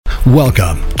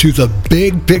Welcome to the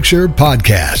Big Picture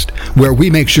Podcast, where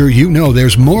we make sure you know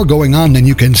there's more going on than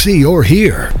you can see or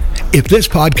hear. If this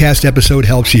podcast episode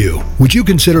helps you, would you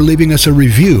consider leaving us a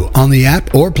review on the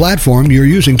app or platform you're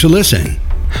using to listen?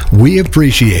 We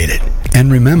appreciate it.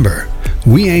 And remember,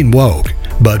 we ain't woke,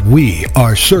 but we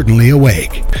are certainly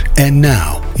awake. And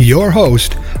now, your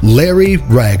host, Larry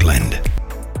Ragland.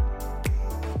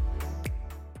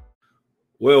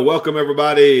 Well, welcome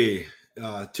everybody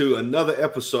to another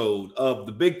episode of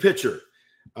The Big Picture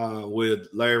with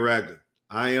Larry Ragland.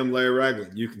 I am Larry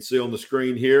Ragland. You can see on the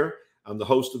screen here, I'm the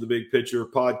host of The Big Picture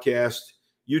podcast,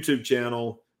 YouTube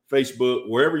channel, Facebook,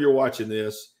 wherever you're watching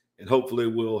this, and hopefully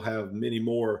we'll have many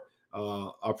more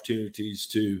opportunities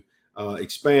to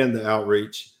expand the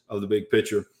outreach of The Big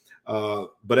Picture.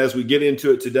 But as we get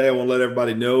into it today, I want to let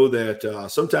everybody know that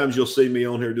sometimes you'll see me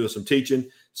on here doing some teaching.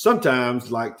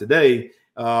 Sometimes, like today,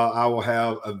 I will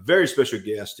have a very special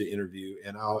guest to interview,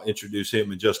 and I'll introduce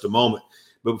him in just a moment.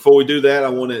 But before we do that, I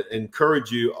want to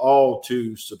encourage you all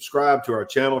to subscribe to our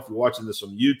channel. If you're watching this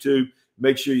on YouTube,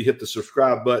 make sure you hit the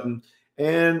subscribe button.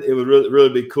 And it would really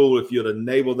be cool if you'd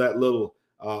enable that little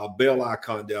bell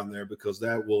icon down there, because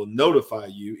that will notify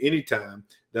you anytime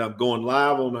that I'm going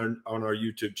live on our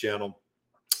YouTube channel.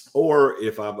 Or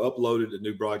if I've uploaded a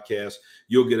new broadcast,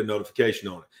 you'll get a notification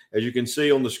on it. As you can see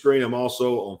on the screen, I'm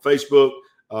also on Facebook.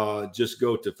 Just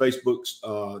go to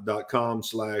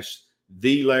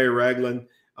facebook.com/The Larry Ragland.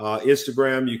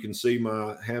 Instagram, you can see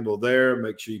my handle there.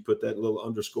 Make sure you put that little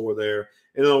underscore there.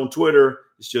 And then on Twitter,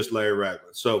 it's just Larry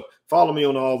Ragland. So follow me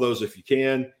on all those if you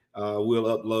can.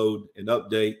 We'll upload and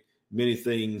update many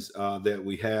things that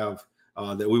we have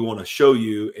that we want to show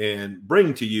you and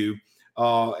bring to you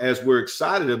as we're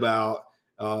excited about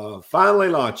finally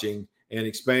launching and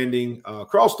expanding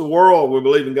across the world. We're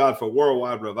believing God for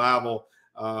worldwide revival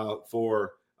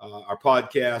for our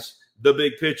podcast, The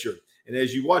Big Picture. And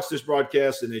as you watch this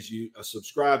broadcast and as you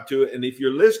subscribe to it, and if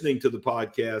you're listening to the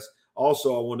podcast,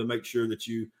 also I want to make sure that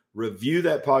you review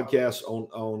that podcast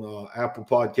on Apple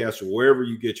Podcasts or wherever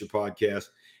you get your podcast,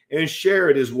 and share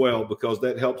it as well, because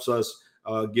that helps us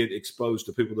get exposed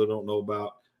to people that don't know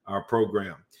about our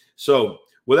program. So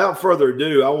without further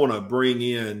ado, I want to bring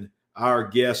in our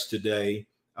guest today.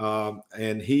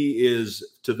 And he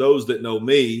is, to those that know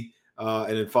me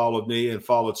and have followed me and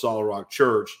followed Solid Rock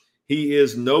Church, he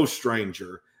is no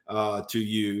stranger to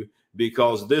you,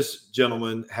 because this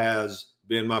gentleman has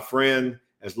been my friend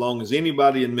as long as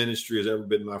anybody in ministry has ever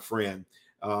been my friend.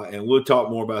 And we'll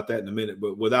talk more about that in a minute.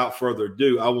 But without further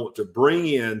ado, I want to bring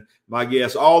in my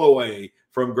guest all the way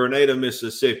from Grenada,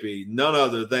 Mississippi, none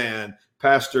other than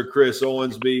Pastor Chris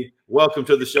Owensby. Welcome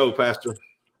to the show, Pastor.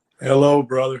 Hello,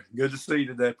 brother. Good to see you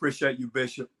today. Appreciate you,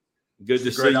 Bishop. Good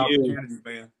to see you,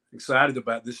 man. Excited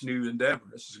about this new endeavor.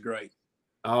 This is great.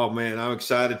 Oh, man, I'm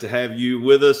excited to have you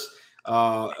with us.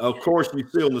 Of course, you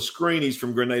see on the screen, he's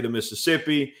from Grenada,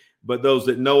 Mississippi. But those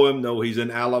that know him know he's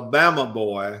an Alabama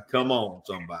boy. Come on,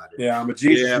 somebody. Yeah, I'm a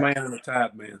Jesus man and a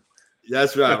Tide man.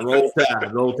 That's right. Roll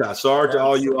Tide, roll Tide. Sorry to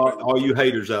all you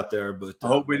haters out there, but I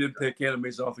hope we didn't pick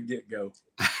enemies off the get-go.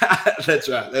 That's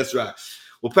right. That's right.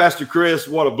 Well, Pastor Chris,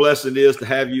 what a blessing it is to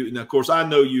have you. And of course, I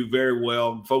know you very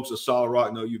well. Folks at Solid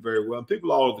Rock know you very well. And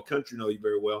people all over the country know you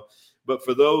very well. But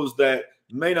for those that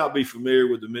may not be familiar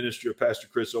with the ministry of Pastor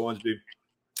Chris Owensby,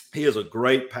 he is a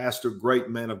great pastor, great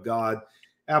man of God,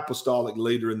 apostolic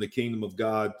leader in the kingdom of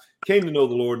God. Came to know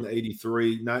the Lord in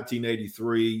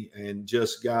 1983, and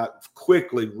just got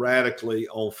quickly, radically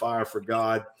on fire for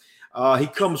God. He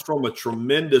comes from a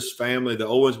tremendous family. The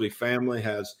Owensby family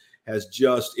has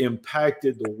just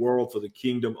impacted the world for the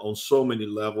kingdom on so many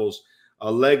levels, a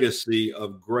legacy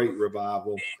of great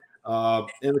revival.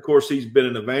 And of course, he's been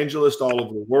an evangelist all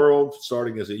over the world,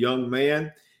 starting as a young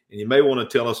man. And you may want to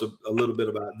tell us a little bit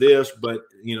about this, but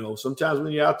sometimes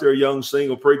when you're out there, young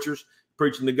single preachers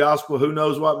preaching the gospel, who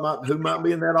knows who might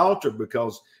be in that altar,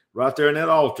 because right there in that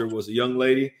altar was a young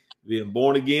lady being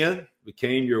born again,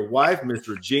 became your wife, Miss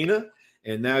Regina,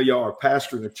 and now y'all are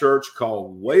pastoring a church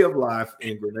called Way of Life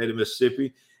in Grenada,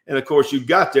 Mississippi. And of course, you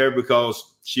got there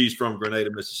because she's from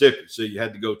Grenada, Mississippi, so you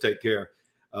had to go take care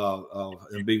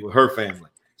and be with her family.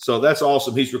 So that's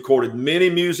awesome. He's recorded many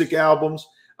music albums.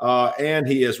 And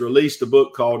he has released a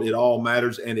book called It All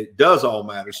Matters, and it does all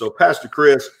matter. So, Pastor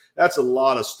Chris, that's a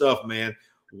lot of stuff, man.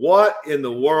 What in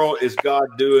the world is God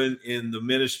doing in the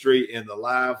ministry, in the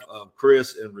life of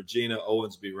Chris and Regina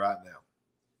Owensby right now?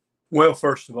 Well,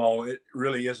 first of all, it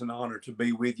really is an honor to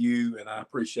be with you, and I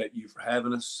appreciate you for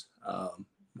having us.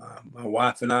 My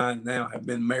wife and I now have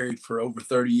been married for over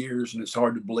 30 years, and it's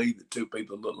hard to believe that two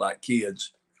people that look like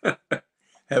kids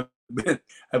have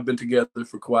been together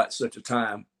for quite such a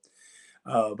time.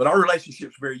 But our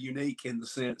relationship's very unique in the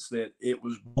sense that it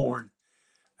was born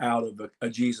out of a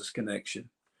Jesus connection.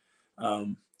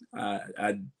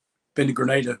 I'd been to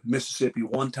Grenada, Mississippi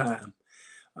one time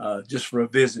just for a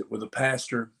visit with a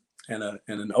pastor and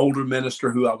an older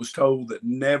minister who I was told that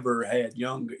never had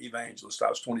young evangelists. I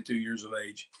was 22 years of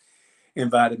age,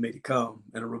 invited me to come,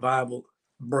 and a revival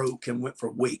broke and went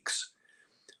for weeks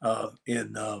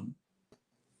in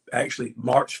actually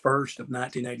March 1st of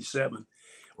 1987.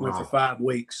 Went for 5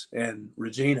 weeks, and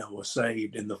Regina was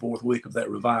saved in the 4th week of that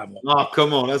revival. Oh,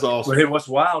 come on. That's awesome. But what's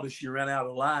wild is she ran out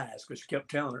of lies because she kept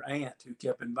telling her aunt, who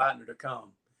kept inviting her to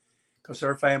come, because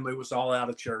her family was all out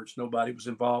of church. Nobody was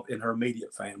involved in her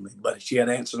immediate family, but she had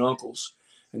aunts and uncles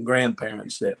and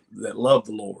grandparents that loved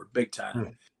the Lord big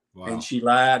time. Wow. And she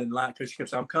lied and lied because she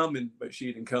kept saying, I'm coming, but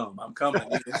she didn't come. I'm coming.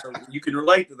 So you can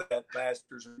relate to that,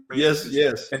 pastors. And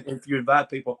yes. And if you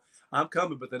invite people, I'm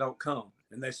coming, but they don't come.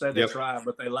 And they say they try,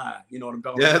 but they lie. You know what I'm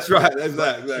talking about? That's right.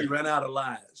 Exactly. She ran out of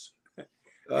lies.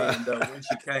 And when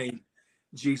she came,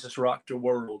 Jesus rocked her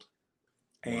world.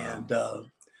 And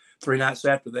 3 nights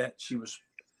after that, 2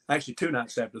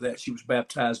 nights after that, she was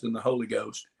baptized in the Holy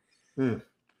Ghost. And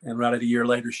right at a year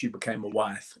later, she became a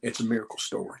wife. It's a miracle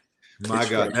story. My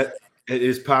God, it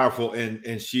is powerful.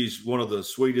 And she's one of the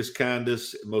sweetest,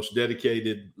 kindest, most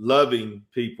dedicated, loving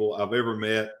people I've ever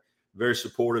met. Very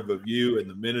supportive of you and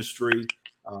the ministry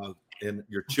and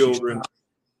your children.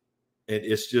 And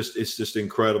it's just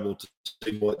incredible to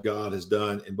see what God has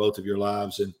done in both of your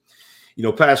lives. And,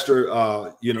 Pastor,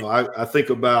 I think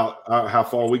about how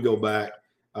far we go back.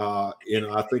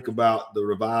 I think about the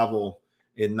revival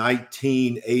in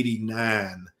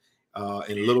 1989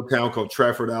 in a little town called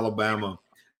Trafford, Alabama.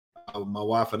 My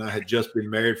wife and I had just been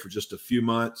married for just a few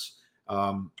months.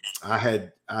 I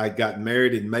got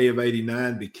married in May of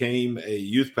 '89, became a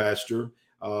youth pastor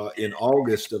in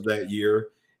August of that year.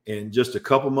 And just a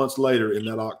couple months later, in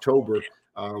that October,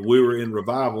 we were in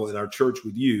revival in our church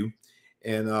with you.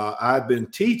 And I'd been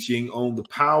teaching on the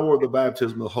power of the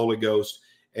baptism of the Holy Ghost,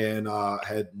 and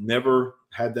had never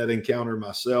had that encounter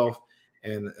myself.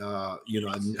 And, I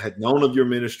had known of your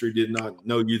ministry, did not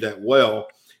know you that well,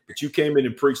 but you came in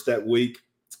and preached that week.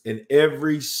 And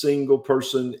every single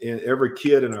person and every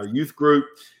kid in our youth group,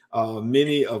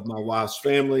 many of my wife's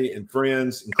family and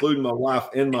friends, including my wife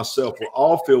and myself, were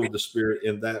all filled with the Spirit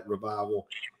in that revival.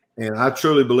 And I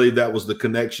truly believe that was the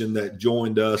connection that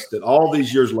joined us, that all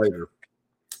these years later,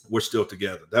 we're still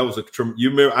together. That was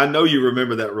I know you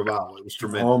remember that revival. It was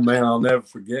tremendous. Oh man, I'll never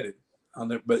forget it.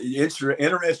 But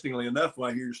interestingly enough, when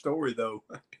I hear your story though,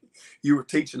 you were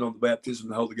teaching on the baptism of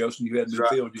the Holy Ghost and you hadn't been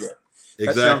filled yet. Exactly.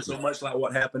 That sounds so much like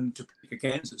what happened to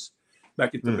Kansas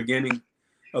back at the beginning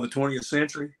of the 20th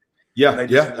century. Yeah, they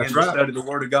that's right. Studied the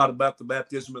Word of God about the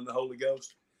baptism in the Holy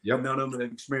Ghost. Yep. And none of them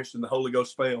had experienced in the Holy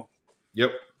Ghost fell.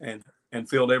 Yep. And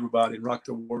filled everybody and rocked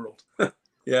the world. Awesome.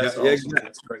 Exactly.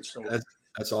 That's a great story.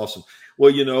 That's awesome.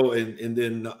 Well, and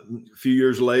then a few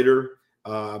years later,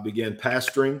 I began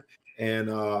pastoring. And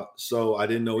so I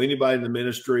didn't know anybody in the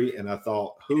ministry. And I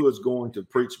thought, who is going to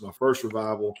preach my first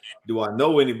revival? Do I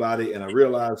know anybody? And I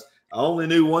realized I only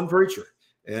knew one preacher.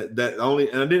 And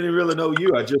I didn't really know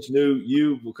you. I just knew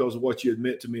you because of what you had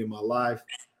meant to me in my life.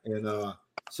 And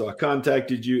so I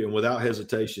contacted you, and without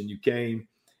hesitation, you came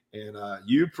and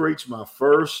you preached my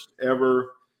first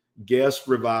ever guest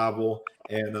revival.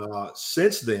 And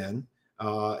since then,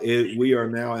 we are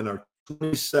now in our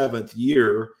 27th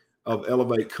year of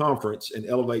Elevate Conference and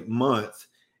Elevate Month.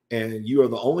 And you are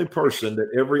the only person that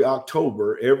every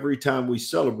October, every time we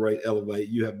celebrate Elevate,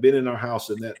 you have been in our house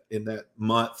in that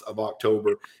month of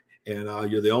October. And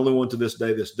you're the only one to this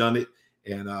day that's done it.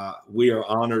 And we are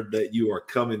honored that you are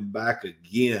coming back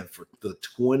again for the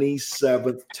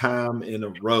 27th time in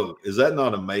a row. Is that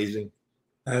not amazing?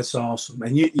 That's awesome.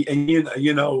 And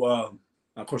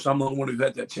of course, I'm the only one who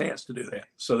had that chance to do that.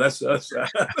 So that's us.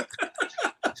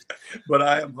 But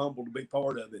I am humbled to be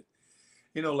part of it.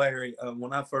 Larry,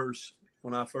 when I first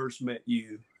met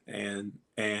you and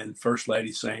First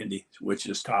Lady Sandy, which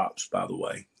is tops, by the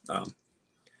way,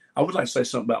 I would like to say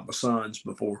something about my sons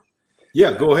before.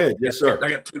 Yeah, go ahead. Yes, sir. I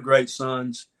got 2 great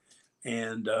sons,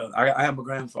 and I am a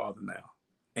grandfather now.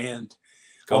 And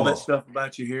all that stuff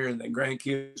about you here and that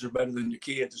grandkids are better than your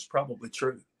kids is probably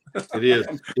true. It is.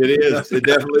 It is. It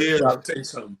definitely is. I'll tell you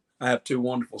something. I have 2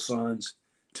 wonderful sons,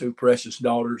 2 precious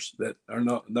daughters that they're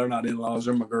not in-laws,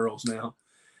 they're my girls now.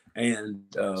 And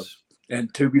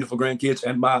 2 beautiful grandkids,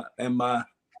 and my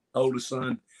oldest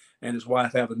son and his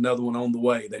wife have another one on the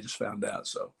way. They just found out.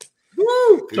 So,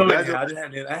 I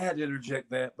had to interject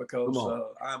that because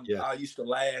I used to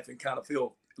laugh and kind of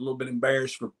feel a little bit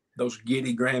embarrassed for those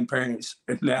giddy grandparents,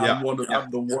 and now Yeah. I'm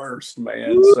the worst,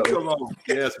 man. Woo, So come on.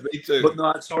 Yes, me too. but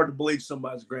no, it's hard to believe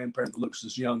somebody's grandparent looks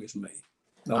as young as me.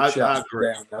 Don't I shout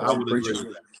agree. down. I would agree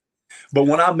with that. But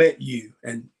when I met you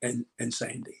and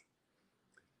Sandy,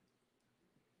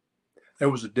 there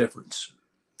was a difference.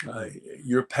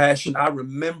 Your passion. I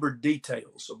remember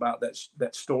details about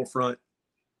that storefront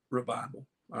revival.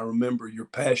 I remember your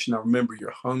passion. I remember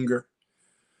your hunger.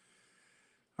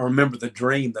 I remember the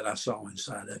dream that I saw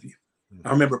inside of you.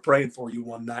 I remember praying for you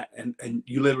one night, and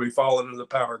you literally falling under the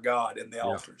power of God in the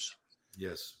altars.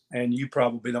 Yes. And you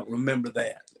probably don't remember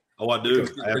that. Oh, I do.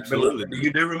 Absolutely.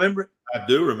 You do remember it? I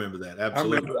do remember that.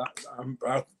 Absolutely.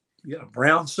 I a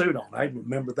brown suit on. I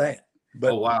remember that.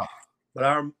 But, oh, wow. But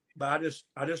I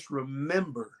just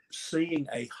remember seeing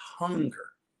a hunger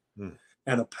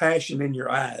and a passion in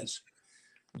your eyes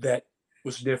that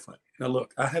was different. Now,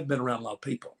 look, I have been around a lot of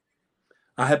people.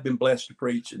 I have been blessed to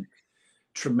preach in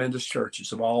tremendous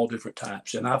churches of all different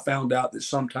types. And I found out that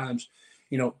sometimes,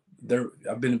 I've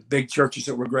been in big churches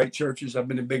that were great churches. I've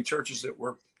been in big churches that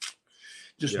were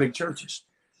just big churches.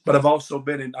 But I've also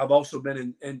been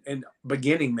in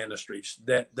beginning ministries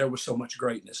that there was so much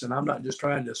greatness. And I'm not just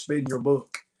trying to spin your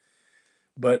book,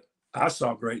 but I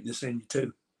saw greatness in you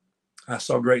too. I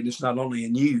saw greatness not only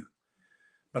in you,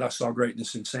 but I saw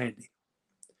greatness in Sandy.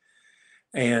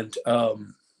 And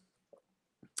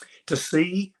to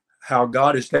see how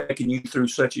God has taken you through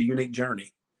such a unique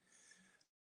journey,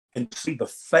 and to see the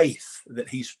faith that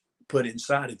he's put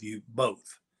inside of you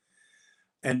both,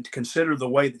 and to consider the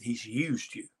way that he's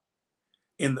used you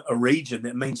in a region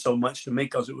that means so much to me,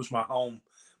 because it was my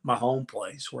home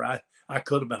place where I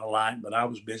could have been a light, but I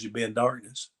was busy being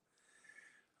darkness.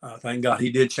 Thank God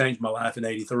he did change my life in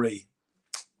 '83.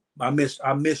 I missed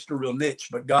a real niche,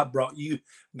 but God brought you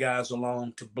guys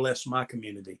along to bless my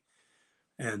community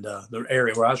and the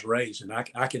area where I was raised. And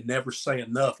I can never say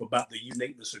enough about the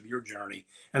uniqueness of your journey.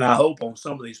 And I hope on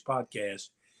some of these podcasts,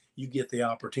 you get the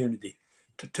opportunity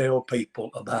to tell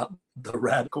people about the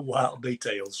radical, wild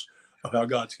details of how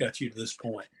God's got you to this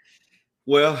point.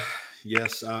 Well,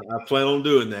 yes, I plan on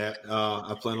doing that.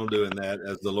 I plan on doing that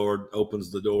as the Lord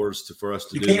opens the doors for us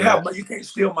to do that. You can't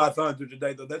steal my thunder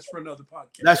today, though. That's for another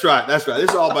podcast. That's right. This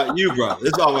is all about you, bro.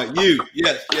 This is all about you.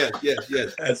 Yes.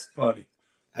 That's funny.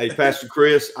 Hey, Pastor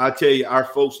Chris, I tell you, our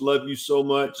folks love you so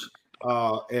much.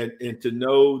 And to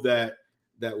know that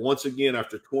once again,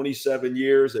 after 27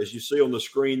 years, as you see on the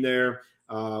screen there,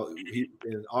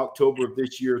 in October of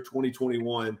this year,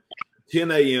 2021,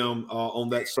 10 a.m. On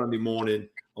that Sunday morning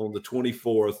on the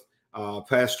 24th,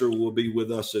 Pastor will be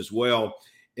with us as well.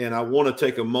 And I want to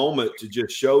take a moment to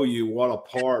just show you what a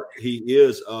part he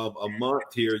is of a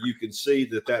month here. You can see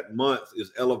that month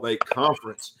is Elevate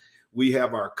Conference. We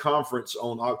have our conference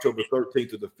on October 13th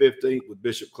to the 15th with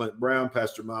Bishop Clint Brown,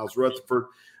 Pastor Miles Rutherford.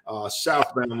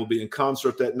 Southbound will be in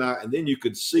concert that night. And then you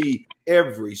could see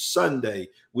every Sunday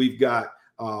we've got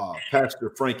Pastor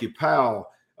Frankie Powell,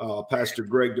 Pastor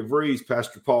Greg DeVries,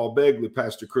 Pastor Paul Begley,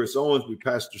 Pastor Chris Owensby,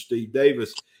 Pastor Steve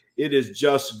Davis. It is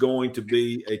just going to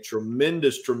be a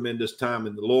tremendous, tremendous time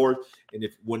in the Lord. And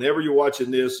whenever you're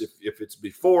watching this, if it's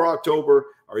before October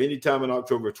or any time in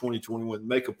October 2021,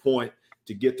 make a point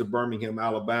to get to Birmingham,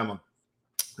 Alabama.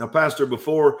 Now, Pastor,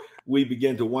 before we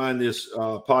begin to wind this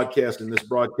podcast and this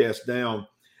broadcast down,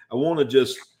 I want to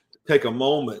just take a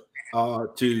moment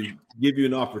to give you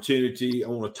an opportunity. I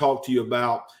want to talk to you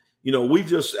about, we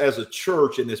just, as a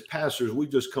church and as pastors, we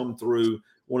just come through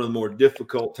one of the more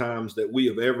difficult times that we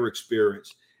have ever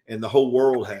experienced, and the whole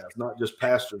world has, not just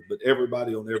pastors, but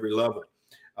everybody on every level.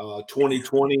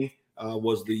 2020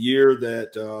 was the year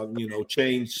that,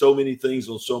 changed so many things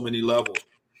on so many levels.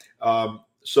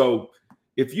 So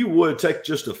if you would take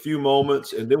just a few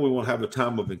moments, and then we want to have a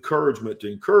time of encouragement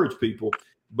to encourage people.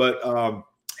 But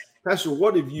Pastor,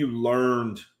 what have you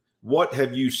learned? What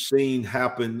have you seen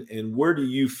happen? And where do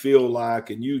you feel like,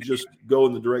 and you just go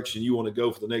in the direction you want to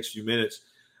go for the next few minutes,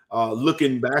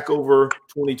 looking back over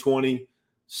 2020,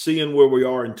 seeing where we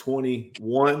are in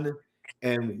 21,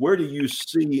 and where do you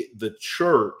see the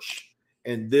church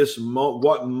and this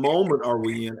what moment are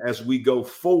we in as we go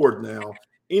forward now?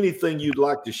 Anything you'd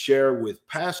like to share with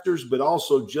pastors, but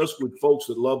also just with folks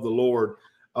that love the Lord,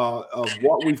 of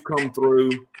what we've come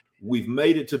through. We've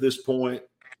made it to this point.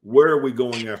 Where are we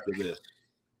going after this?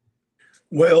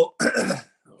 Well,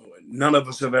 none of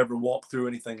us have ever walked through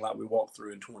anything like we walked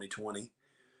through in 2020.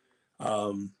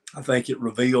 I think it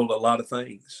revealed a lot of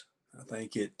things. I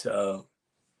think it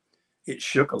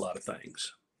shook a lot of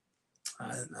things.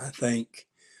 I think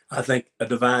a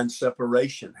divine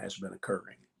separation has been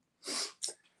occurring.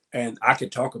 And I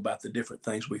could talk about the different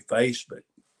things we face, but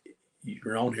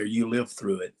you're on here, you live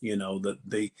through it. You know,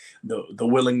 the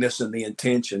willingness and the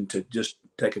intention to just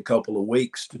take a couple of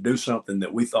weeks to do something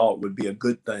that we thought would be a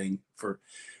good thing for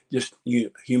just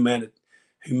humanitarian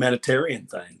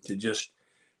thing, to just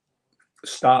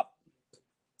stop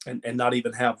and not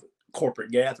even have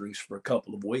corporate gatherings for a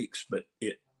couple of weeks. But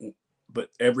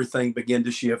everything began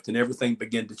to shift and everything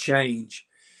began to change.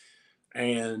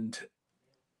 And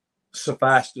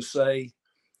suffice to say,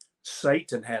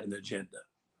 Satan had an agenda,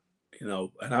 you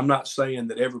know, and I'm not saying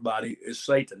that everybody is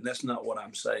Satan. That's not what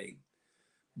I'm saying.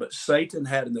 But Satan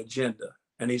had an agenda,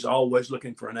 and he's always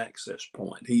looking for an access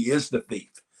point. He is the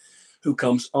thief who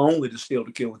comes only to steal,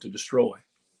 to kill, and to destroy.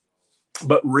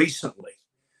 But recently,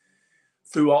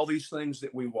 through all these things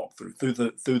that we walk through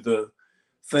the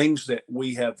things that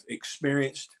we have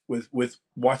experienced with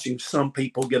watching some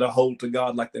people get a hold to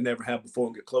God like they never have before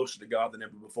and get closer to God than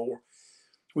ever before,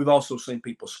 we've also seen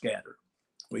people scatter.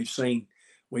 We've seen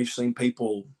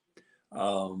people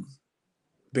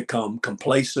become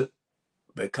complacent,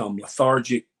 become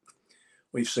lethargic.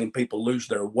 We've seen people lose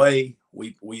their way.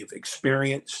 We've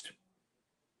experienced,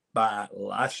 by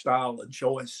lifestyle and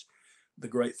choice, the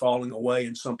great falling away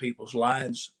in some people's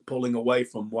lives, pulling away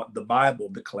from what the Bible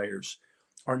declares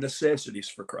are necessities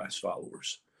for Christ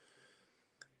followers.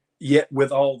 Yet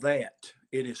with all that,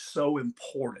 it is so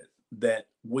important that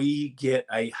we get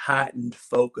a heightened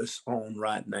focus on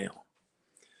right now,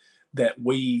 that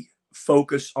we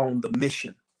focus on the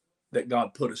mission that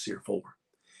God put us here for.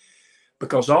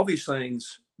 Because all these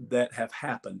things that have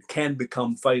happened can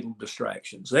become fatal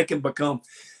distractions. They can become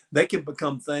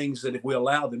things that, if we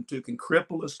allow them to, can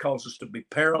cripple us, cause us to be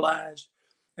paralyzed,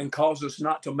 and cause us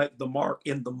not to make the mark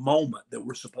in the moment that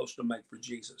we're supposed to make for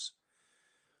Jesus.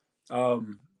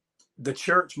 The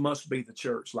church must be the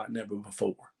church like never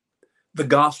before. The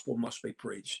gospel must be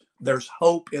preached. There's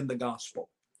hope in the gospel,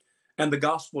 and the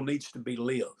gospel needs to be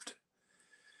lived.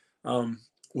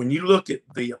 When you look at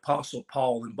the Apostle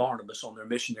Paul and Barnabas on their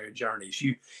missionary journeys,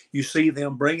 you see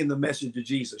them bringing the message of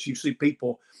Jesus. You see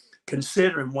people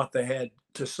considering what they had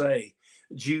to say,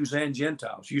 Jews and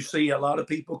Gentiles. You see a lot of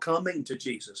people coming to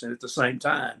Jesus. And at the same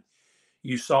time,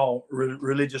 you saw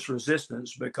religious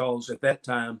resistance, because at that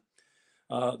time,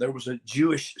 there was a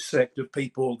Jewish sect of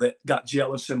people that got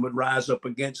jealous and would rise up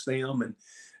against them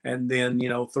and then, you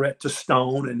know, threat to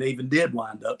stone, and even did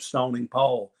wind up stoning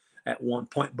Paul at one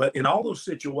point. But in all those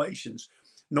situations,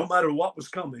 no matter what was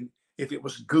coming, if it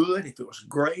was good, if it was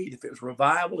great, if it was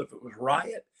revival, if it was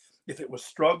riot, if it was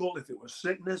struggle, if it was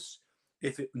sickness,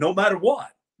 no matter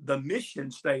what, the mission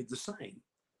stayed the same.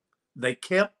 They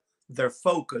kept their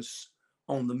focus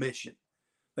on the mission.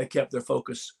 They kept their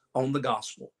focus on the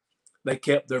gospel. They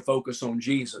kept their focus on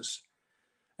Jesus.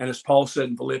 And as Paul said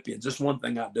in Philippians, this one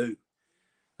thing I do,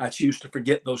 I choose to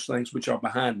forget those things which are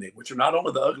behind me, which are not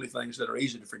only the ugly things that are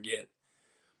easy to forget,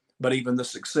 but even the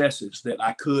successes that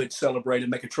I could celebrate and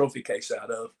make a trophy case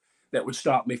out of that would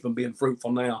stop me from being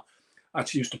fruitful now. I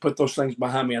choose to put those things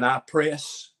behind me, and I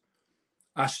press,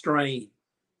 I strain,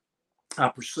 I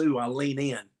pursue, I lean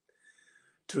in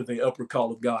to the upward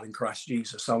call of God in Christ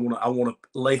Jesus. I want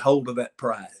to lay hold of that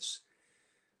prize.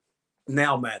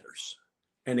 Now matters.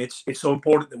 And it's so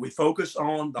important that we focus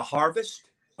on the harvest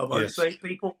of unsaved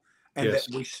people, and that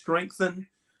we strengthen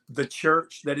the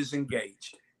church that is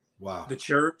engaged. Wow. The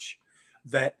church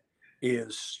that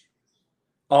is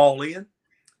all in.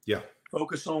 Yeah.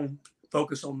 Focus on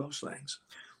those things.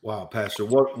 Wow, Pastor,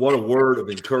 what a word of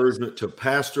encouragement to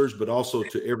pastors, but also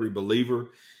to every believer,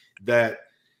 that,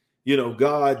 you know,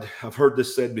 God, I've heard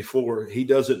this said before, he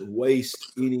doesn't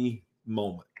waste any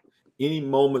moment. Any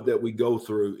moment that we go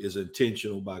through is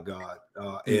intentional by God.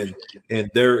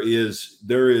 And there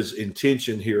is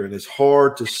intention here, and it's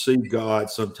hard to see God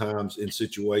sometimes in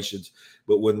situations,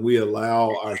 but when we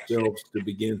allow ourselves to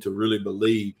begin to really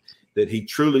believe that he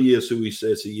truly is who he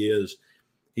says he is,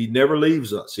 he never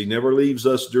leaves us. He never leaves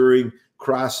us during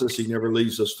crisis. He never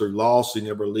leaves us through loss. He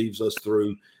never leaves us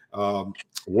through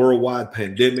worldwide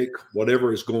pandemic,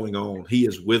 whatever is going on. He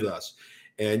is with us.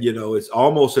 And, you know, it's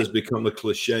almost has become a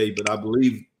cliche, but I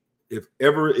believe if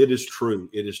ever it is true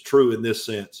in this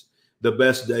sense. The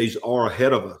best days are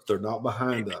ahead of us. They're not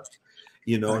behind us.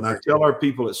 You know, and I tell our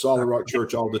people at Solid Rock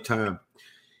Church all the time,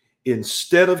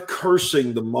 instead of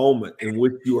cursing the moment in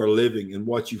which you are living and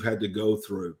what you've had to go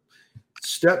through,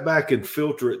 step back and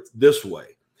filter it this way,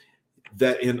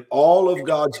 that in all of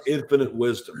God's infinite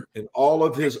wisdom and all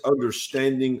of his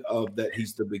understanding of that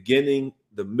he's the beginning,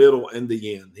 the middle, and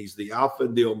the end, he's the Alpha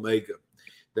and the Omega,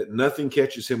 that nothing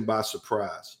catches him by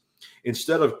surprise.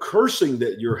 Instead of cursing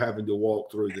that you're having to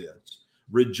walk through this,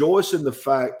 rejoice in the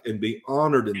fact and be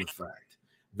honored in the fact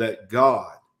that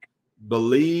God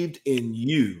believed in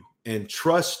you and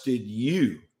trusted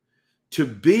you to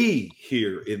be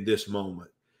here in this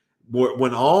moment.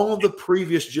 When all the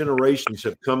previous generations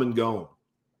have come and gone,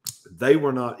 they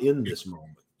were not in this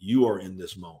moment. You are in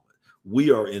this moment.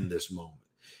 We are in this moment.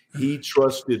 He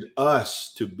trusted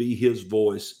us to be his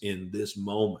voice in this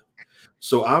moment.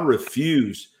 So I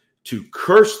refuse to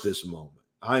curse this moment.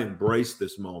 I embrace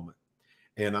this moment.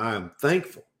 And I am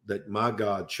thankful that my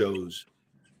God chose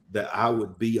that I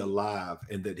would be alive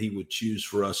and that he would choose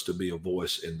for us to be a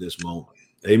voice in this moment.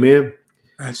 Amen.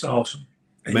 That's awesome.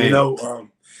 And Man.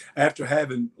 After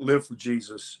having lived for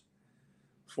Jesus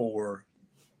for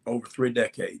over 3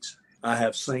 decades, I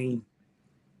have seen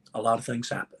a lot of things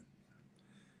happen,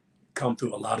 come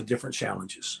through a lot of different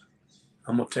challenges.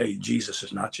 I'm going to tell you, Jesus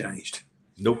has not changed.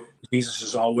 Nope. Jesus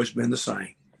has always been the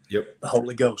same. Yep. The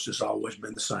Holy Ghost has always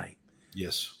been the same.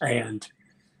 Yes. And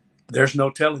there's no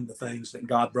telling the things that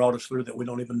God brought us through that we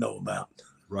don't even know about.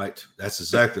 Right. That's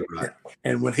exactly right.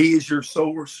 And when he is your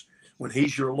source, when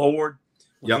he's your Lord,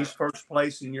 when Yep. he's first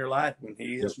place in your life, when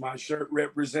he is my shirt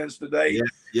represents today,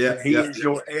 when he is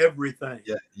your everything.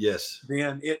 Yeah. Yes.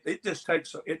 Then it just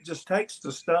takes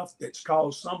the stuff that's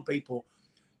caused some people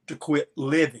to quit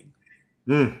living.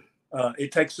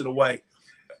 It takes it away.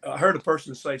 I heard a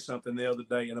person say something the other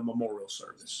day in a memorial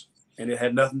service, and it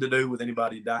had nothing to do with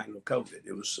anybody dying of COVID.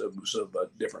 It was of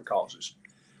different causes.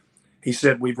 He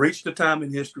said, we've reached a time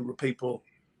in history where people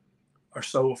are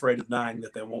so afraid of dying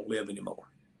that they won't live anymore.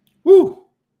 Woo.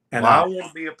 And Wow. I want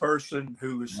to be a person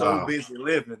who is so busy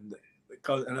living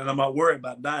and I'm not worried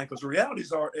about dying, because the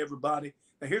realities are, everybody,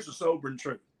 and here's the sobering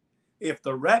truth. If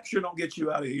the rapture don't get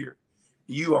you out of here,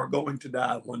 you are going to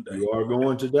die one day. You are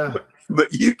going to die.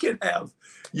 But you can have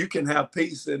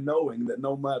peace in knowing that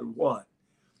no matter what,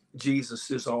 Jesus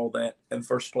is all that in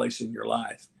first place in your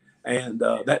life. And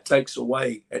that takes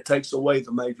away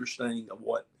the major sting of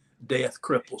what death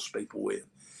cripples people with.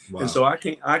 Wow. And so I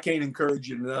can't encourage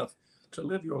you enough to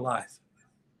live your life.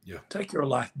 Yeah. Take your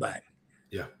life back.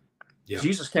 Yeah. Yeah.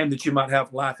 Jesus came that you might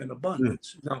have life in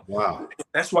abundance. Wow. If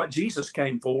that's what Jesus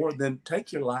came for, then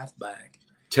take your life back.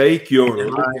 Take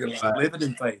your life back. Live it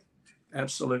in faith.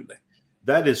 Absolutely.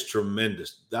 That is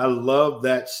tremendous. I love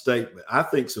that statement. I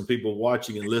think some people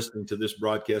watching and listening to this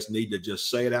broadcast need to just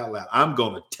say it out loud. I'm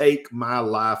going to take my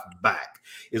life back.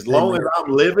 As long as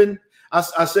I'm living, I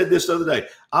said this the other day,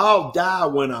 I'll die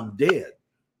when I'm dead.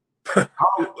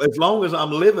 As long as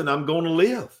I'm living, I'm going to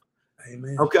live.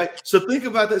 Amen. Okay. So think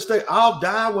about that statement. I'll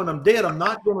die when I'm dead. I'm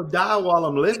not going to die while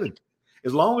I'm living.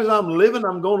 As long as I'm living,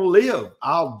 I'm going to live.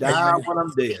 I'll die when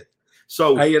I'm dead.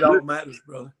 So hey, it all matters,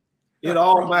 brother. It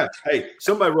all matters. Hey,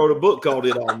 somebody wrote a book called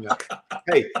It All Matters.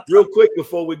 Hey, real quick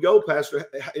before we go, Pastor,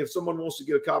 if someone wants to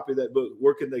get a copy of that book,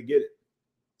 where can they get it?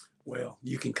 Well,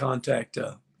 you can contact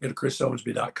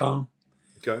chrisowensby.com.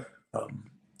 Okay.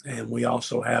 And we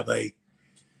also have a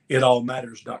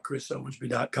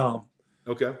itallmatters.chrisowensby.com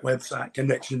website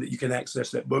connection that you can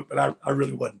access that book. But I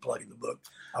really wasn't plugging the book.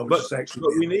 I was just actually.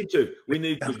 But we need to. We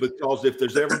need to, because if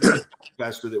there's ever a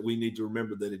pastor that we need to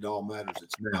remember that it all matters,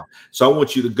 it's now. So I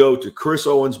want you to go to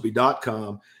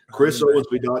chrisowensby.com,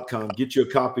 chrisowensby.com, get you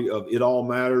a copy of It All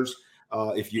Matters.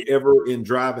 If you're ever in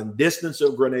driving distance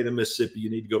of Grenada, Mississippi, you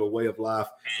need to go to Way of Life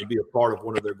and be a part of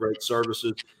one of their great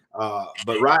services.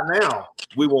 But right now,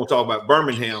 we want to talk about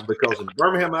Birmingham, because in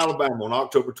Birmingham, Alabama, on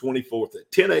October 24th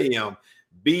at 10 a.m.,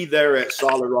 be there at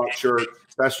Solid Rock Church.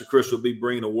 Pastor Chris will be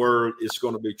bringing a word. It's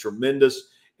going to be tremendous.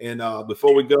 And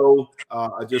before we go,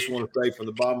 I just want to say from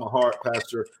the bottom of my heart,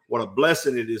 Pastor, what a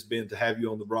blessing it has been to have you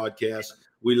on the broadcast.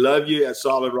 We love you at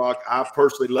Solid Rock. I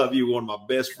personally love you, one of my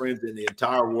best friends in the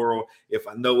entire world. If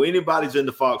I know anybody's in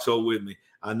the foxhole with me,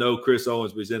 I know Chris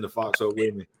Owensby's in the foxhole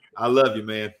with me. I love you,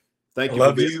 man. Thank you. I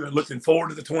love you, and looking forward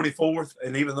to the 24th.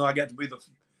 And even though I got to be the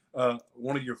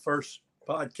one of your first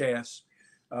podcasts,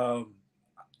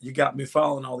 you got me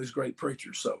following all these great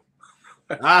preachers. So,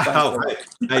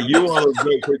 hey, you are a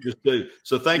great preachers too.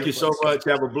 So thank you so much.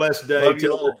 Have a blessed day. Love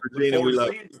you all. Christina, we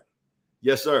love you.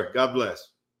 Yes, sir. God bless.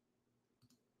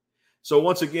 So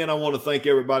once again, I want to thank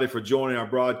everybody for joining our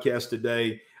broadcast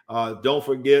today. Don't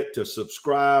forget to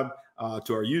subscribe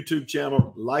to our YouTube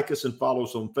channel, like us and follow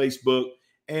us on Facebook.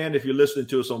 And if you're listening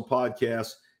to us on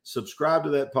podcasts, subscribe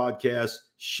to that podcast,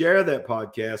 share that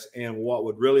podcast. And what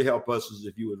would really help us is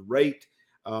if you would rate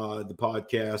the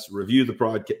podcast, review the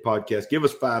podcast, give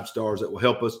us 5 stars. That will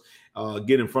help us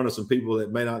get in front of some people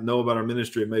that may not know about our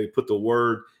ministry and maybe put the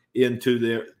word into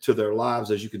their lives.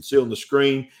 As you can see on the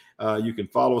screen, you can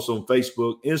follow us on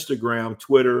Facebook, Instagram,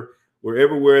 Twitter. We're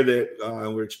everywhere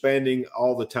that we're expanding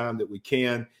all the time that we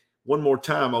can. one more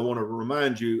time, I want to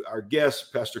remind you, our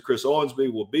guest, Pastor Chris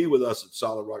Owensby, will be with us at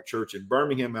Solid Rock Church in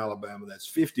Birmingham, Alabama. That's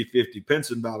 5050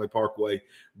 Pinson Valley Parkway,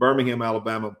 Birmingham,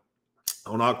 Alabama,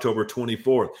 on October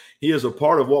 24th. He is a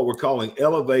part of what we're calling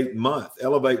Elevate Month.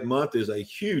 Elevate Month is a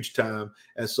huge time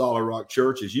at Solid Rock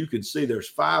Church. As you can see, there's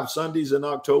 5 Sundays in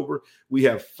October. We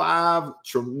have 5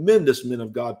 tremendous men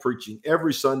of God preaching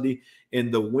every Sunday.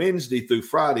 And the Wednesday through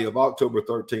Friday of October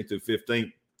 13th through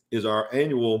 15th is our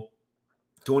annual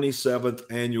 27th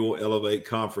annual Elevate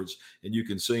Conference. And you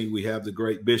can see we have the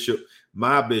great bishop,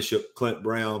 my bishop, Clint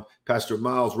Brown, Pastor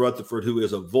Miles Rutherford, who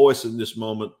is a voice in this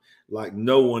moment like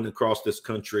no one across this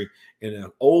country, in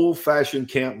an old-fashioned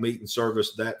camp meeting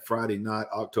service that Friday night,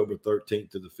 October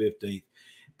 13th to the 15th.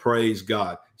 Praise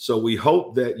God. So we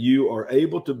hope that you are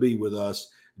able to be with us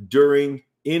during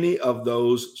any of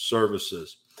those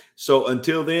services. So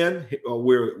until then,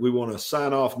 we want to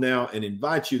sign off now and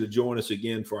invite you to join us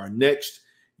again for our next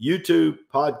YouTube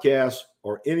podcast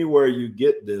or anywhere you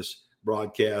get this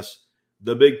broadcast,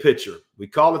 The Big Picture. We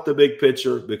call it The Big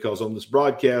Picture because on this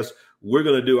broadcast, we're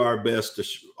going to do our best to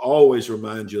always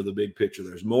remind you of the big picture.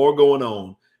 There's more going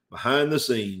on behind the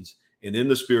scenes and in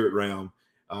the spirit realm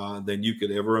than you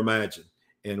could ever imagine.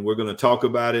 And we're going to talk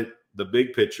about it, the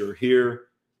big picture, here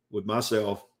with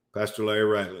myself, Pastor Larry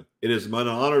Ragland. It is an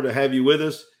honor to have you with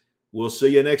us. We'll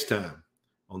see you next time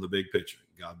on The Big Picture.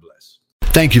 God bless.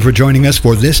 Thank you for joining us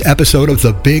for this episode of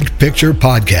the Big Picture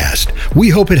Podcast. We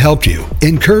hope it helped you,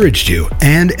 encouraged you,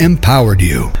 and empowered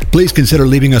you. Please consider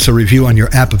leaving us a review on your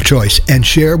app of choice and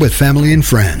share with family and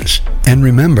friends. And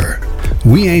remember,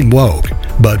 we ain't woke,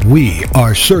 but we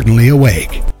are certainly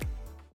awake.